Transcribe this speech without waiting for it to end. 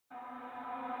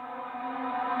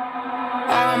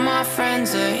my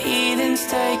friends are heathens,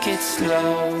 take it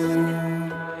slow.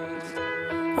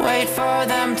 Wait for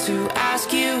them to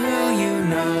ask you who you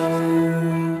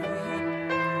know.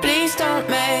 Please don't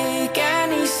make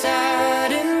any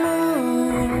sudden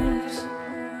moves.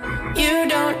 You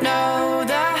don't know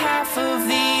the half of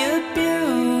the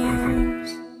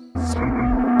abuse.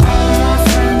 All my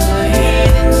friends are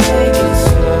heathens, take it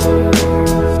slow.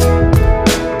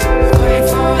 Wait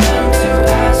for them to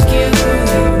ask you who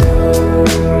you know.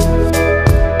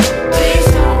 Please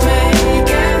don't make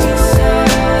any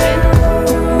sudden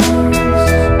moves.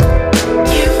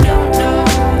 You don't know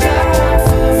the half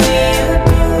of the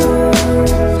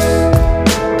abuse.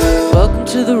 Welcome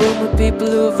to the room with people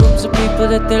who have rooms of people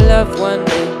that they love one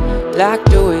day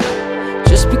locked away.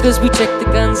 Just because we check the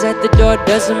guns at the door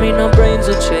doesn't mean our brains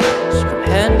will change from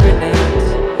hand grenades.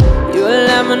 You're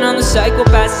laughing on the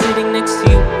psychopath sitting next to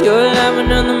you. You're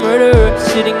laughing on the murderer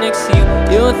sitting next to you.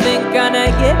 You don't think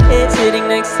I'd get it sitting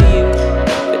next to you.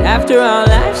 But after all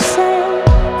I've said,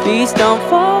 please don't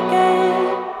forget.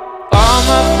 All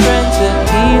my friends are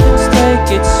heathens,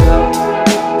 take it slow.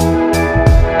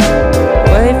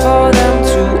 Wait for them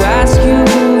to ask you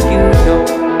who you know.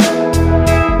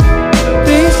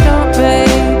 Please don't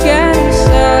make any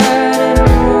sudden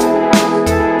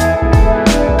moves.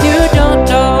 You don't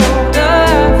know the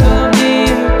half of the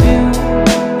abuse.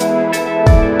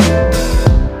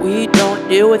 We don't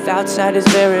deal with outsiders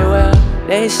very well.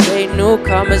 They say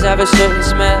newcomers have a certain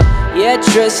smell. Yeah,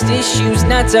 trust issues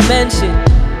not to mention.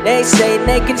 They say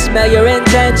they can smell your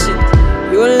intentions.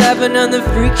 You're laughing on the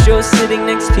freak show sitting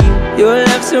next to you. You'll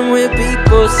have some weird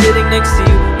people sitting next to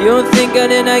you. You don't think I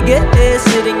didn't get there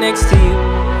sitting next to you.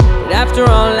 But after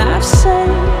all I've said,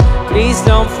 please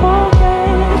don't forget.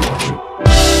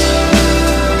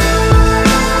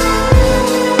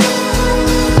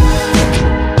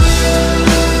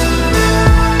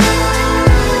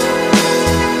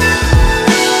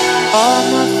 All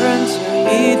my friends are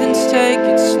heathens, take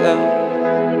it slow.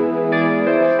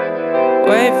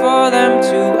 Wait for them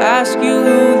to ask you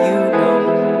who you know.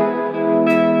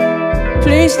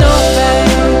 Please don't beg.